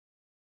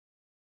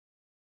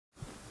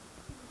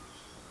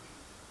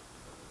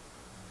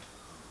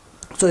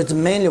So it's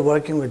mainly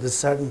working with the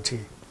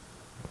certainty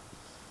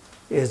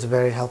is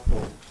very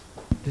helpful.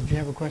 Did you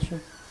have a question?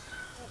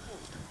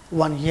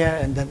 One here,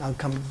 and then I'll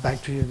come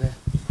back to you there.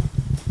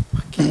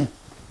 Okay.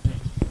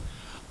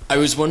 I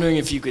was wondering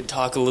if you could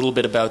talk a little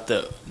bit about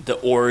the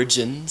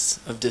origins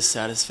of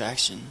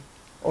dissatisfaction.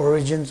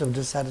 Origins of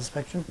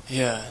dissatisfaction?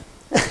 Yeah.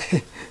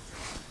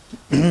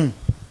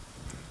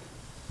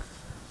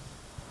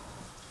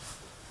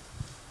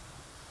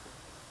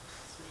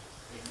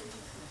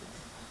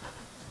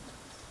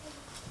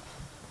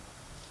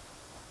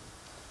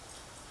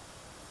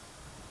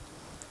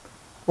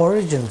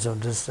 Origins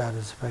of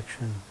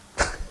dissatisfaction.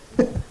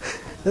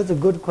 That's a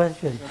good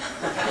question.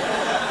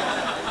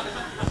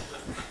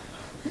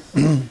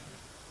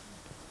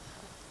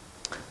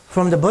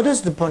 From the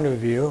Buddhist point of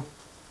view,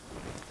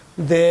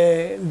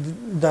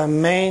 the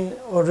main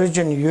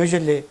origin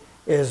usually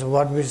is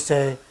what we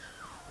say,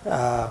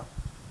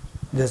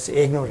 this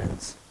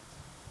ignorance,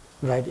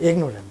 right?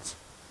 Ignorance.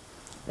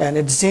 And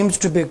it seems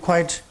to be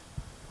quite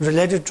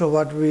related to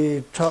what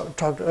we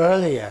talked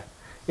earlier.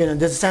 You know,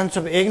 this sense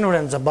of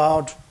ignorance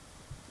about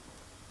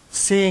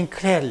seeing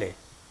clearly,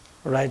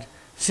 right?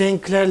 Seeing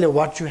clearly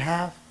what you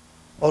have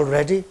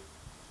already.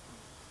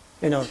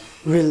 You know,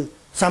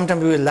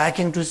 sometimes we're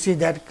lacking to see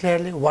that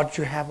clearly, what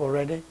you have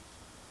already.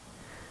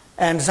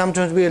 And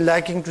sometimes we're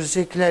lacking to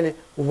see clearly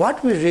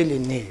what we really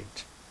need,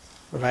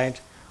 right?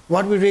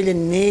 What we really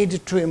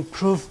need to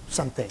improve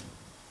something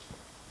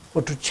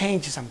or to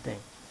change something.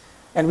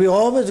 And we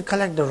always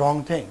collect the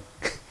wrong thing.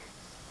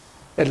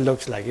 It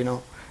looks like, you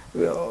know.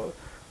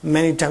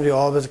 Many times we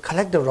always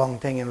collect the wrong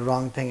thing and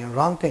wrong thing and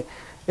wrong thing.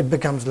 It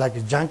becomes like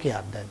a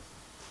junkyard then.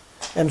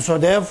 And so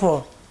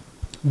therefore,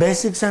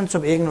 basic sense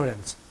of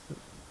ignorance,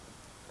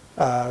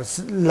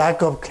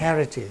 lack of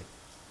clarity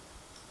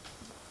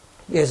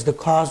is the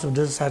cause of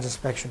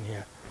dissatisfaction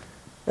here.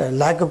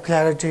 Lack of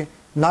clarity,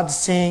 not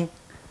seeing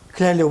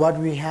clearly what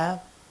we have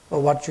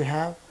or what you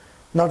have,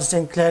 not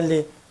seeing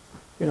clearly,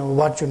 you know,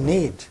 what you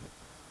need.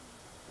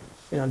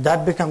 You know,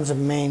 that becomes the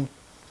main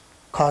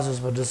causes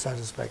for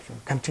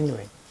dissatisfaction,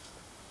 continuing.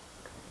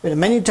 You know,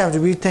 many times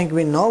we think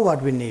we know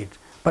what we need,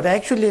 but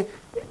actually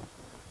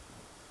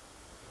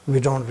we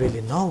don't really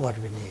know what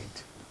we need.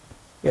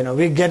 You know,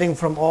 we're getting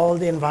from all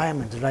the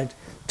environment, right?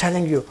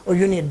 Telling you, oh,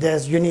 you need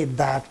this, you need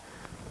that,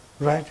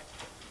 right?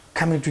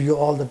 Coming to you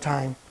all the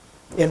time,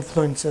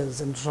 influences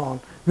and so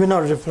on. We're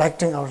not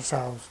reflecting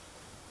ourselves.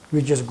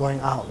 We're just going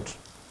out.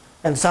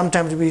 And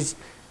sometimes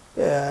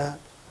our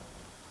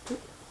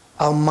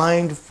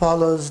mind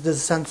follows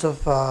this sense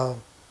of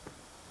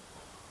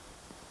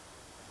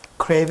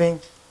craving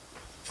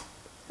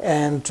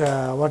and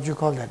what do you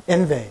call that?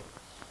 Envy.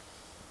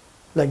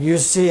 Like you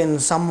see in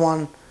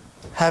someone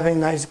having a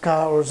nice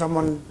car or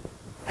someone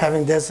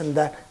having this and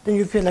that, then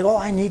you feel like, oh,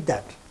 I need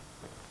that.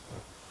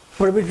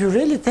 But if you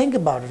really think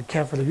about it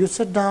carefully, you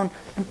sit down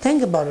and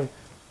think about it,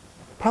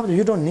 probably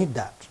you don't need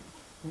that.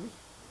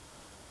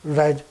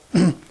 Right?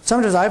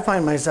 Sometimes I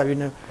find myself, you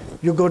know,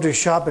 you go to a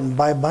shop and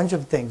buy a bunch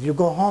of things. You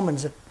go home and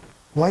say,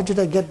 why did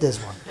I get this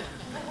one?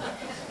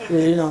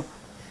 You know,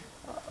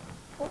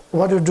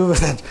 what do you do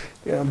with it?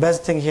 You know,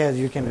 best thing here is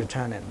you can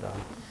return it, though.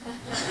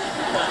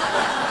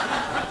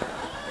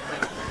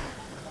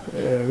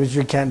 Which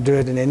you can't do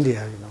it in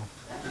India, you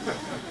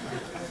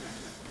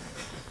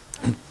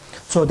know.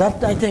 So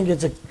that, I think,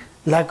 is a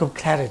lack of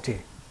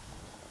clarity,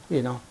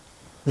 you know.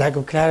 Lack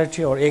of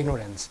clarity or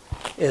ignorance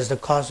is the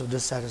cause of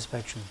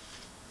dissatisfaction.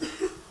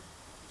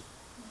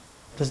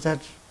 Does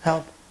that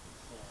help?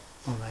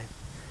 All right.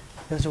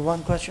 There's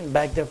one question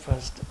back there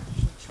first.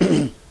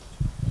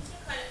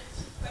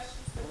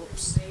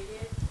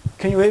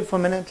 Can you wait for a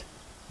minute?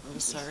 Oh,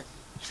 sorry.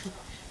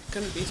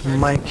 Couldn't be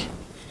Mike.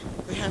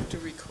 We have to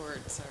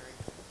record, sorry.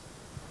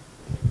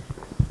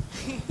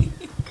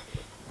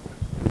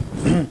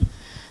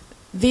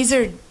 These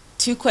are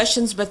two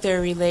questions, but they're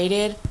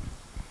related.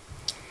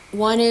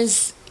 One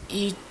is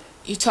you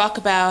talk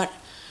about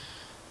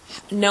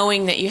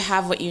knowing that you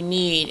have what you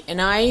need,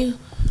 and I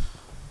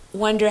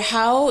wonder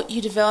how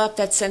you develop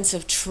that sense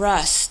of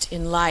trust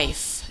in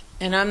life.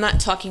 And I'm not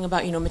talking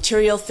about, you know,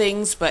 material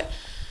things, but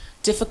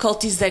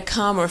difficulties that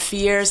come or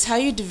fears, how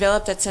you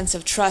develop that sense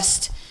of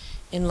trust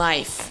in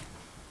life.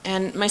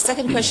 And my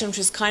second question, which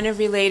is kind of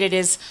related,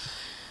 is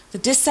the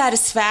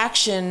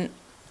dissatisfaction.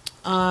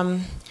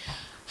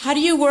 How do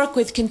you work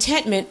with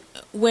contentment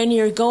when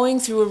you're going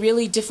through a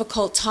really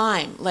difficult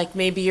time? Like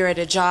maybe you're at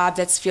a job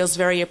that feels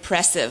very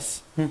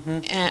oppressive,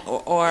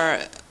 or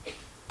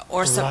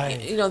some,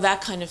 Right. you know, that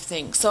kind of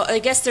thing. So I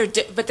guess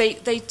but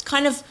they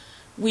kind of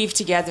weave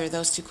together,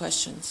 those two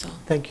questions. So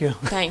Thank you.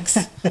 thanks.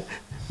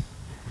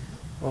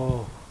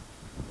 Oh.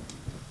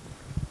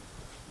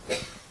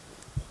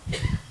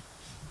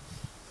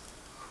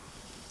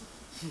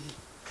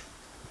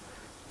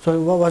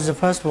 So what was the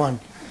first one?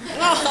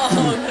 Oh,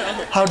 no.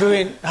 How do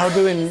we sense of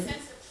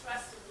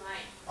trust in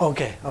life.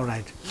 Okay, all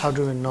right. How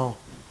do we know?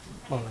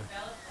 All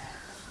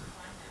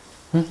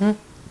right.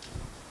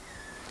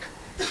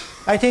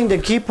 I think the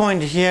key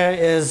point here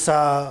is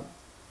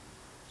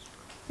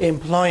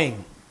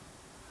employing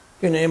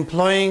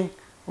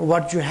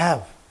what you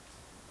have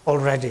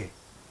already.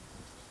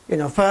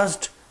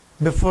 First,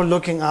 before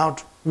looking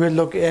out, we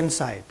look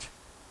inside.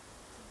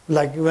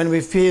 Like when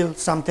we feel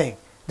something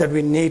that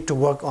we need to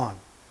work on,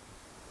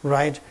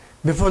 right?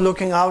 Before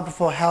looking out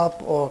for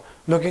help or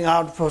looking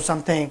out for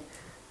something,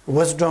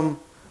 wisdom,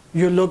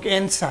 you look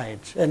inside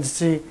and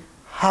see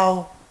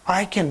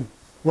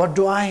what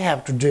do I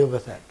have to deal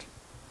with it?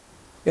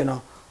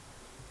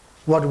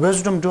 What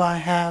wisdom do I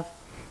have?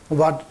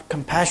 What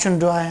compassion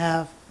do I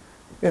have?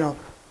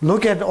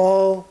 Look at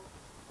all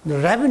the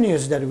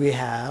revenues that we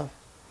have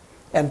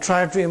and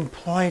try to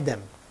employ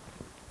them.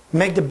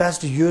 Make the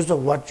best use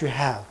of what you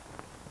have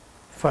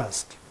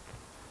first,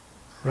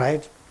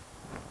 right?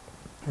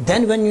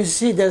 Then when you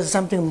see there's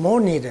something more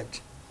needed,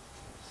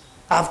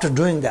 after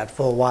doing that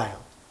for a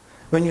while,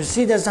 when you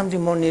see there's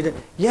something more needed,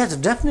 yes,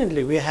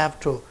 definitely we have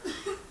to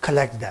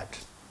collect that.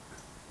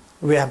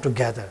 We have to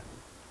gather.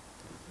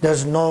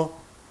 There's no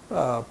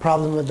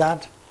problem with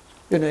that.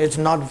 It's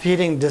not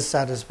feeding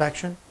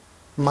dissatisfaction,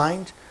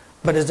 mind,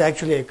 but it's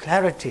actually a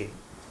clarity,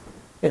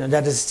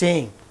 that is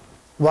seeing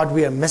what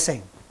we are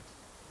missing.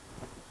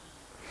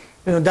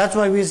 That's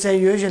why we say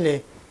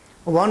usually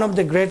one of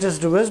the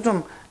greatest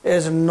wisdom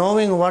is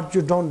knowing what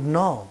you don't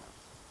know.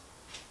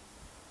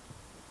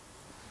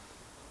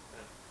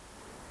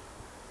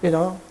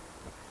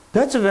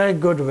 That's a very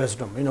good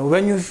wisdom.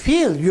 When you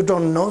feel you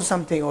don't know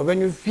something, or when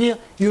you feel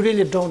you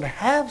really don't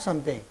have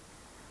something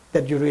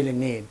that you really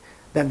need,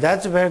 then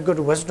that's a very good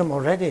wisdom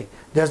already.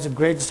 There's a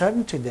great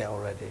certainty there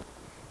already.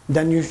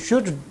 Then you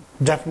should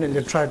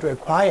definitely try to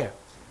acquire,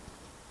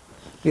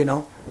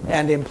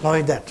 and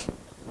employ that.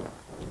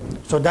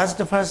 So that's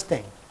the first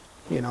thing,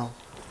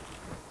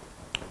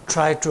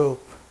 Try to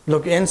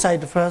look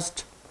inside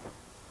first,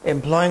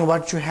 employing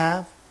what you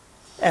have,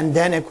 and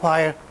then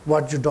acquire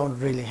what you don't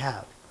really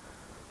have.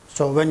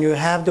 So when you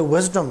have the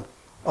wisdom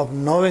of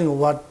knowing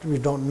what you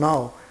don't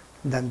know,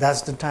 then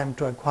that's the time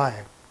to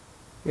acquire,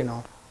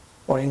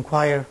 or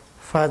inquire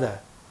further.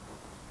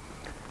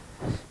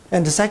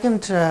 And the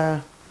second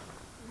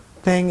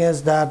thing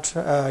is that,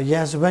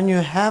 yes, when you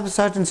have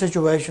certain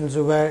situations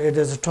where it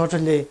is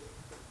totally,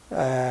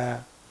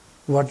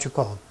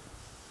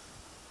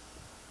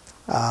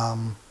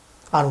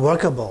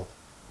 unworkable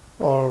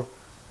or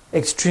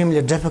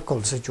extremely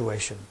difficult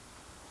situation,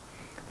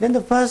 then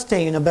the first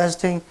thing, best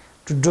thing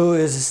to do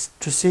is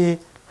to see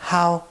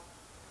how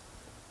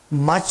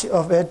much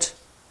of it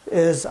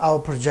is our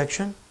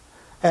projection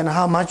and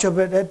how much of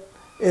it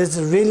is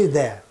really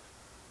there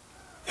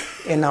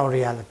in our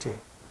reality.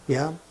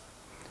 Yeah?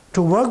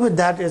 To work with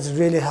that is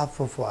really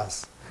helpful for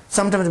us.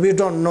 Sometimes we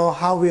don't know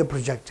how we are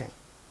projecting.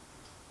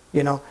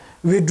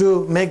 We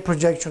do make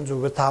projections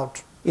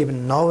without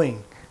even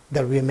knowing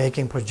that we are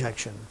making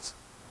projections.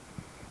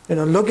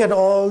 Look at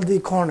all the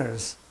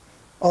corners,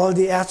 all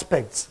the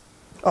aspects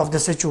of the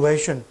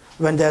situation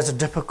when there's a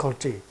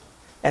difficulty,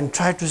 and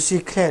try to see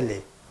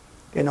clearly,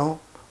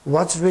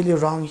 what's really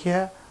wrong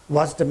here,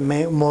 what's the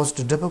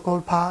most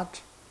difficult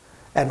part,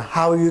 and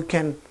how you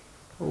can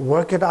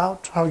work it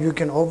out, how you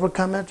can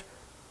overcome it,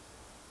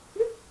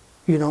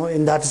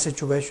 in that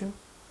situation.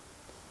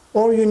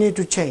 Or you need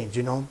to change,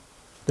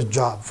 the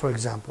job, for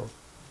example.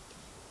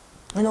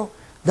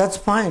 That's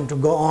fine to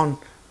go on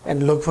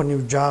and look for a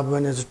new job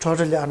when it's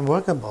totally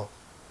unworkable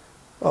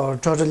or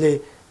totally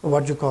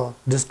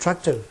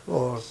destructive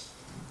or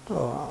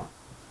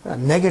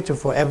negative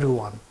for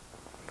everyone.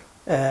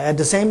 At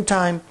the same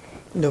time,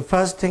 the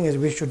first thing is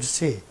we should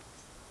see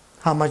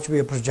how much we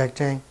are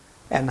projecting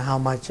and how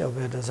much of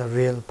it is a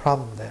real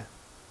problem there.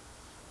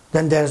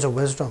 Then there's a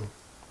wisdom.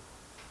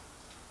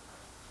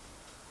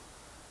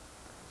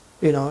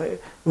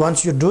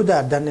 Once you do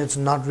that, then it's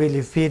not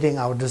really feeding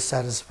our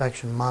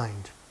dissatisfaction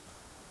mind.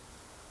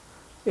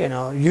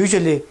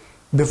 Usually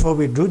before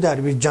we do that,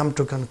 we jump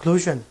to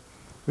conclusion.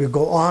 We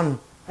go on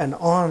and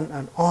on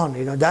and on.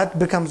 That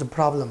becomes a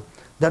problem.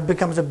 That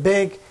becomes a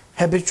big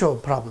habitual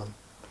problem.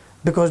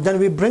 Because then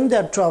we bring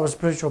that to our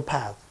spiritual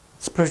path,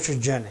 spiritual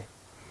journey.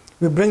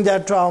 We bring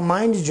that to our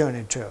mind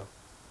journey too.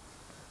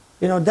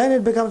 Then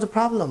it becomes a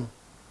problem,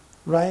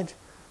 right?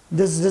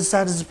 This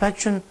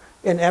dissatisfaction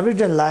in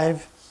everyday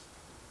life,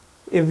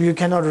 if you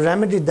cannot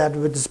remedy that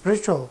with the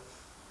spiritual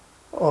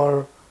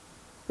or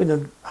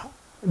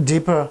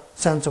deeper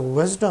sense of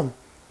wisdom,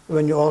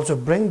 when you also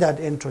bring that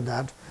into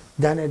that,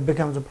 then it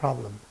becomes a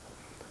problem.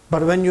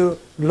 But when you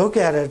look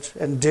at it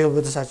and deal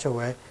with it such a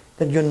way,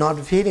 then you're not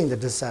feeding the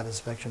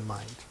dissatisfaction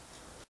mind.